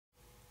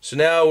So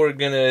now we're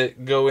gonna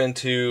go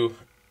into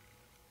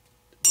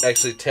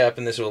actually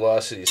tapping this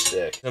velocity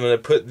stick. I'm gonna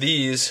put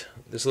this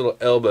little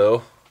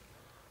elbow,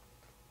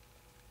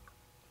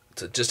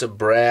 it's just a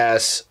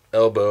brass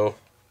elbow.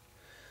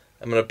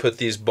 I'm gonna put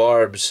these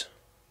barbs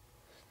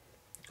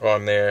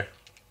on there,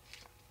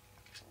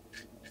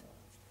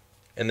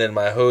 and then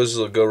my hose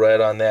will go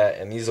right on that,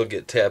 and these will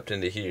get tapped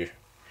into here.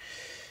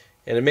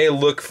 And it may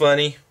look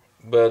funny,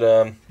 but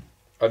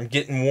I'm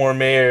getting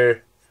warm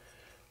air,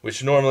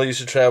 which normally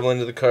used to travel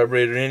into the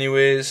carburetor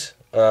anyways,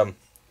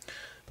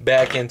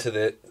 back into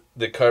the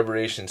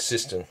carburation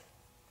system.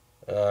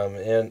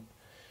 And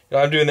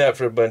I'm doing that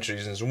for a bunch of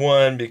reasons.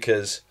 One,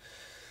 because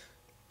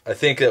I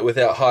think that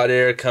without hot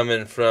air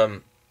coming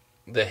from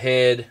the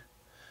head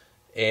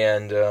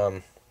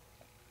and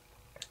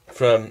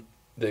from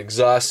the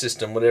exhaust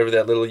system, whatever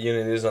that little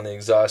unit is on the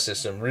exhaust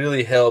system,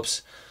 really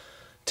helps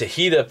to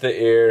heat up the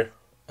air,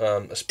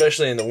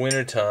 especially in the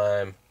winter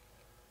time,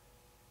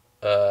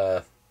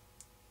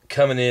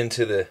 coming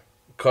into the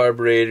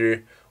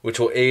carburetor, which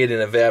will aid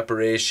in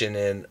evaporation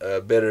and a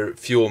better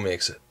fuel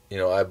mix,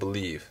 I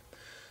believe.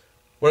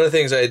 One of the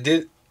things I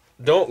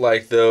don't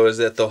like though is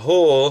that the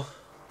hole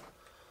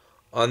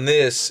on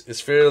this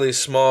is fairly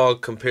small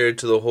compared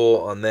to the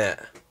hole on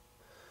that.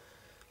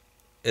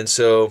 And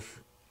so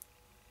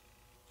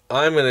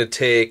I'm going to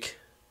take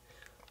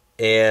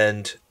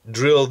and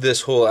drill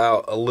this hole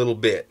out a little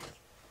bit.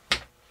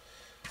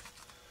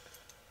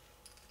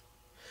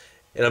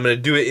 And I'm going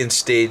to do it in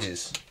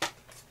stages.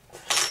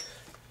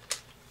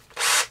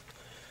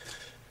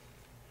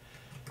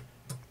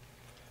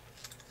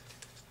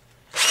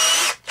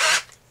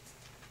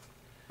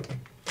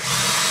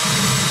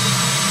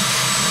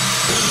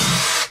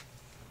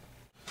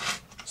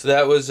 So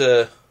that was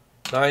a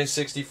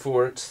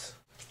 9/64.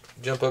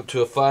 Jump up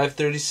to a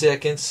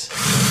 5/32.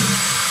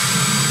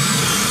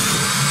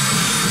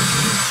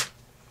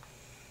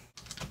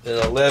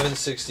 Then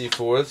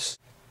 11/64.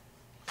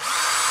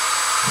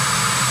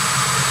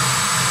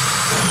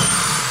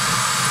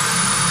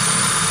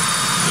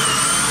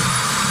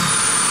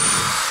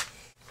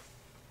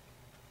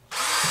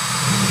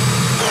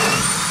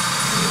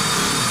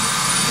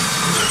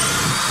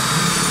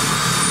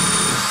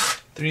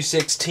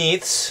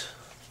 Three-sixteenths.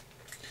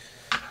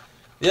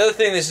 The other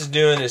thing this is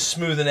doing is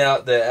smoothing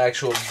out the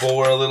actual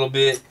bore a little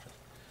bit.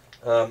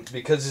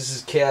 Because this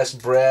is cast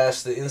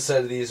brass, the inside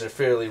of these are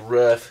fairly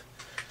rough.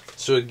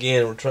 So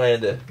again, we're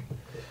trying to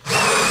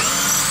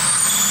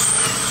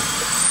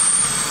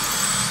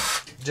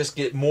just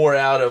get more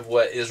out of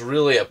what is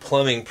really a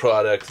plumbing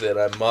product that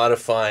I'm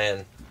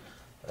modifying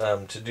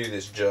to do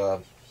this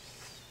job.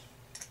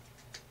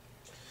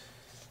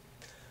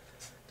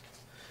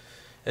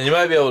 And you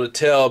might be able to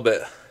tell,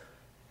 but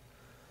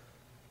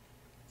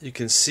you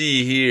can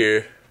see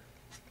here.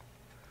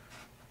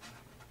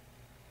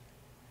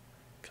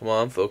 Come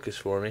on, focus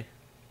for me.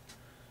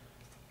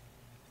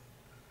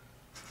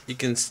 You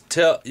can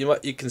tell,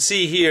 you can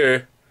see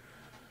here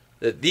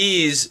that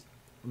these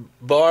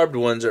barbed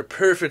ones are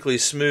perfectly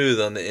smooth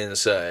on the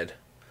inside.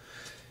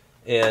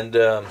 And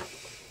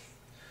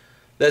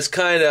that's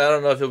kind of, I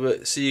don't know if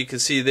you'll see, you can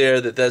see there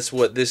that that's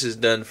what this has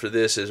done for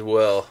this as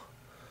well.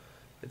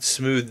 It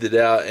smoothed it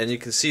out, and you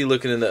can see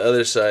looking in the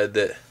other side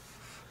that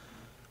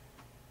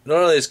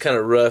normally it's kind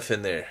of rough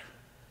in there.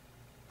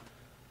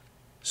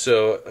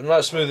 So I'm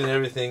not smoothing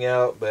everything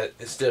out, but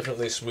it's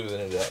definitely smoothing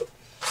it out.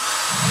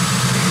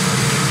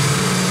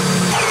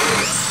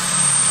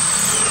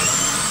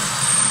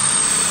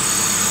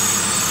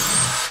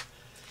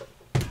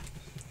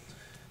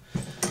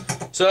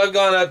 So I've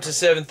gone up to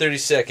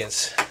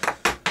 7/32,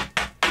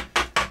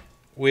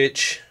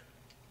 which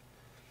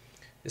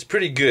is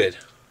pretty good.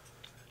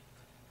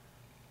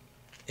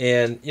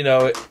 And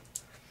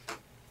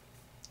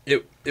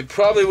it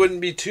probably wouldn't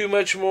be too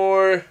much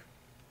more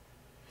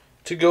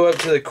to go up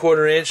to the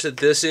 1/4 inch that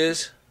this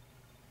is.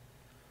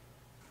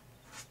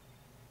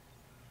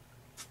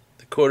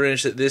 The 1/4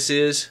 inch that this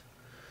is.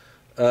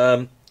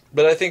 But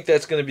I think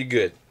that's going to be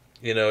good.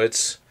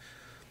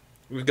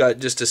 We've got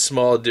just a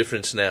small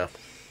difference now.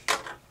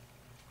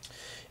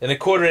 And a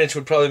 1/4 inch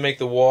would probably make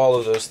the wall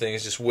of those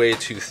things just way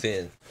too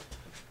thin.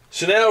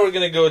 So now we're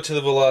going to go to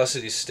the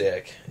velocity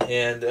stack.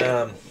 And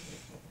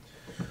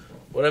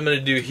what I'm going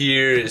to do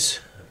here is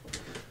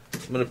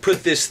I'm going to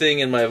put this thing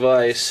in my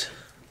vise.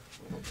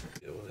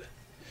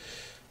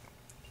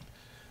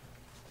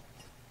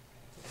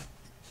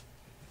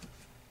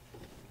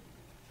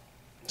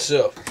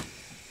 So,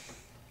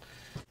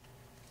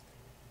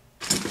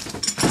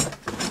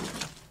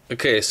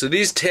 okay, so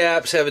these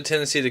taps have a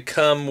tendency to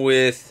come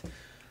with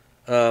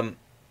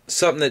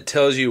something that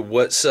tells you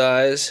what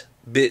size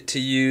bit to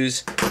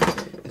use.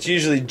 It's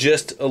usually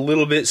just a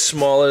little bit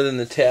smaller than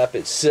the tap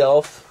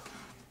itself.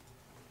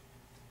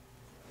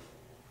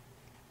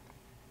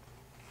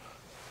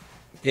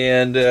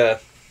 And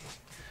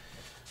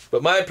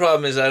but my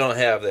problem is I don't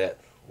have that.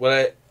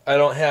 I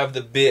don't have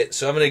the bit,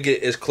 so I'm going to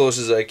get as close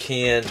as I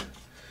can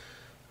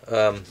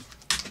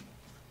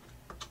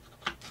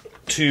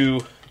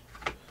to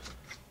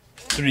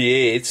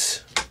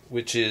 3/8,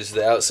 which is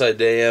the outside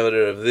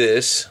diameter of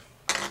this.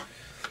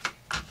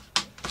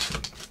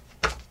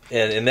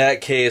 And in that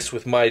case,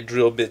 with my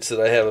drill bits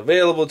that I have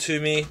available to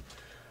me,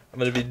 I'm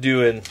going to be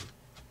doing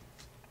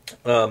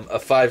a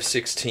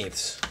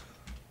 5/16,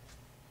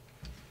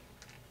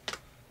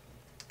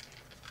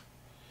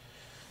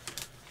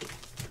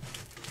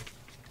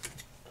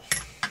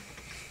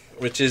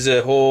 which is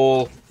a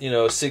whole,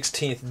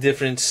 16th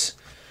difference.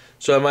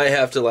 So I might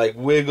have to like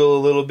wiggle a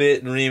little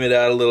bit and ream it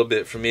out a little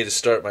bit for me to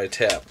start my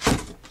tap.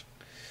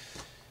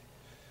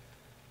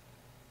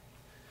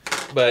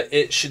 But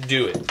it should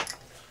do it.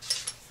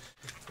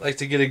 I like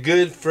to get a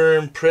good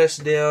firm press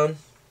down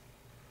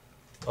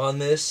on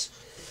this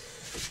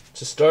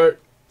to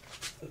start,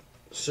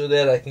 so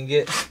that I can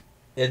get,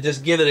 and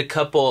just give it a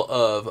couple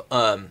of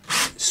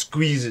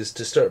squeezes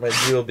to start my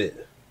drill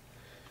bit.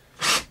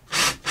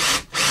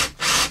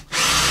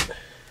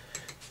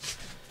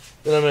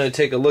 Then I'm going to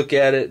take a look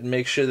at it and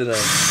make sure that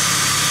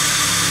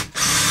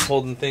I'm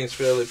holding things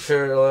fairly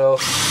parallel.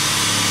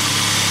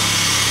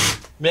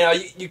 Now,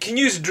 you can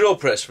use a drill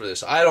press for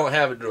this. I don't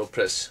have a drill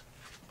press,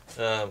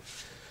 so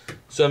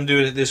I'm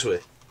doing it this way.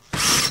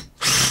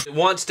 It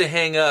wants to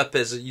hang up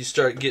as you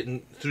start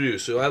getting through,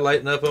 so I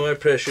lighten up on my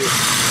pressure.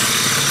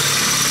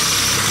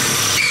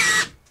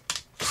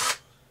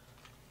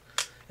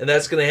 And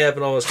that's going to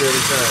happen almost every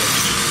time.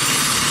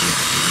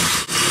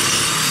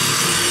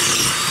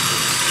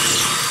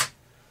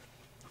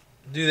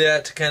 Do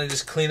that to kind of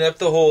just clean up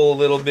the hole a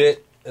little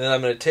bit, and then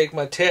I'm going to take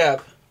my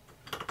tap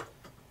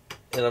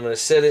and I'm going to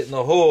set it in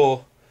the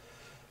hole,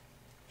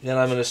 and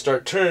I'm going to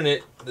start turning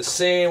it the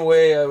same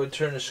way I would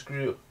turn a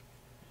screw.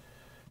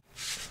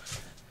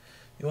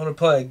 You want to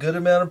apply a good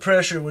amount of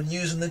pressure when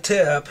using the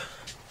tap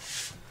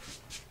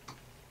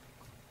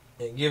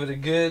and give it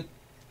a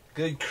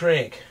good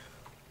crank.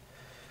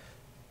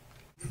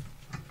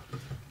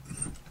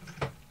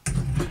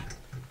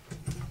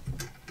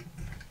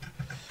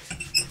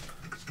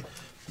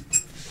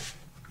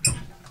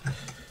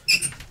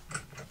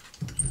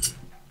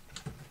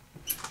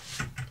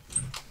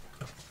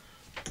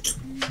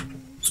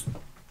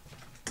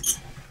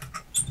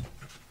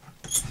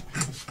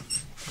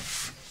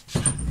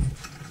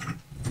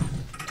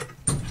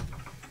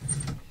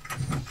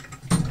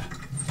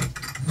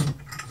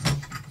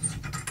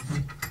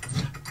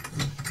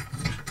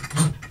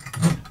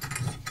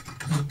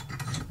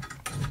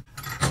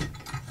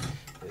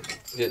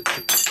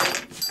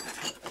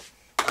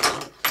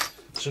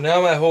 So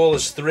now my hole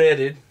is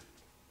threaded,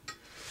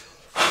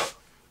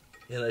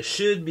 and I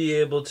should be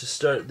able to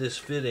start this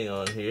fitting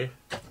on here.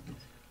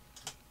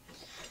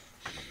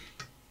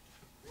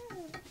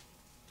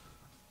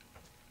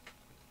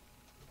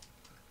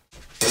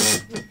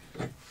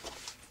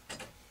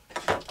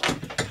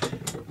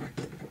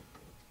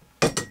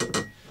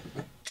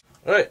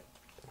 Alright,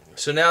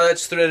 so now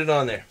that's threaded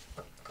on there.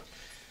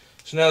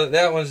 So now that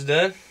that one's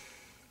done,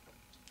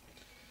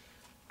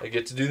 I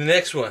get to do the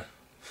next one.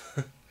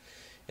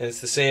 And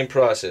it's the same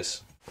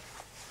process.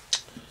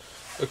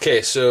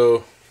 Okay,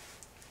 so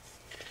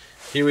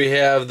here we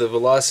have the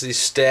velocity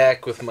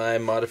stack with my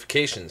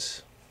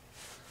modifications.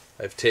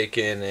 I've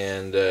taken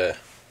and,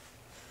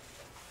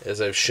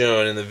 as I've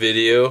shown in the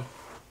video,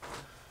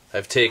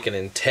 I've taken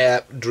and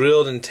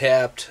drilled and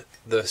tapped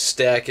the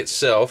stack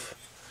itself,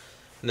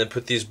 and then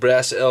put these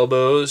brass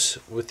elbows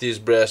with these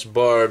brass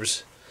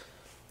barbs.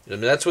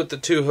 And that's what the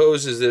two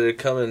hoses that are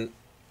coming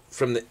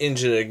from the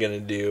engine are going to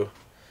do.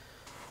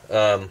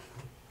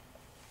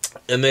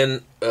 And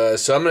then,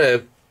 so I'm going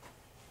to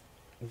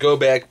go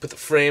back, put the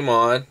frame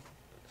on,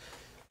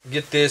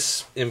 get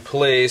this in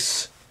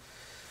place,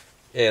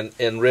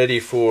 and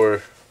ready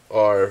for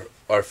our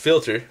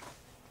filter.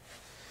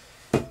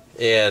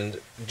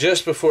 And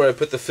just before I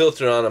put the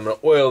filter on, I'm going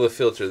to oil the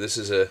filter. This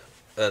is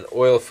an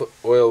oil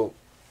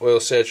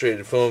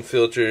saturated foam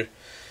filter.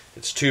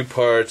 It's 2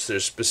 parts.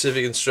 There's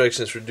specific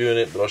instructions for doing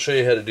it, but I'll show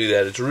you how to do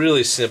that. It's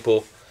really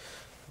simple,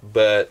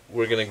 but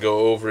we're going to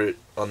go over it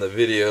on the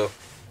video.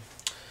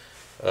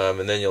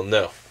 And then you'll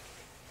know.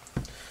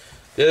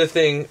 The other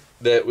thing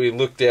that we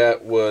looked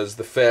at was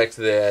the fact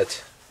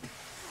that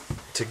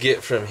to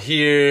get from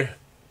here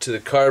to the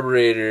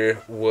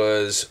carburetor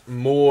was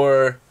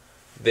more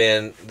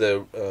than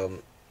the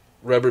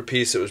rubber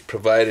piece that was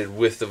provided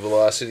with the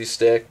velocity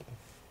stack.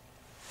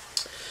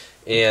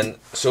 And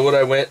so what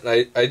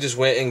I just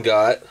went and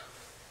got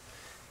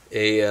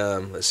a,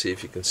 let's see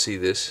if you can see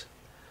this.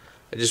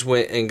 I just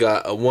went and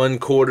got a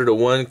 1/4 to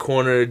 1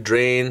 corner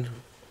drain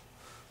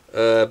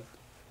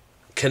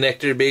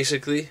connector,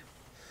 basically,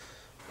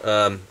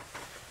 and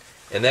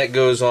that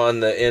goes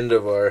on the end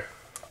of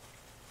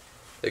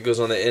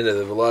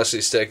the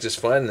velocity stack just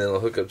fine, and then it'll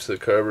hook up to the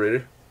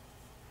carburetor.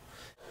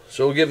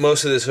 So we'll get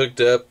most of this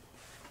hooked up,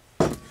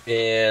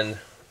 and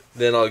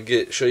then I'll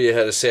show you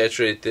how to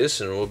saturate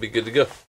this, and we'll be good to go.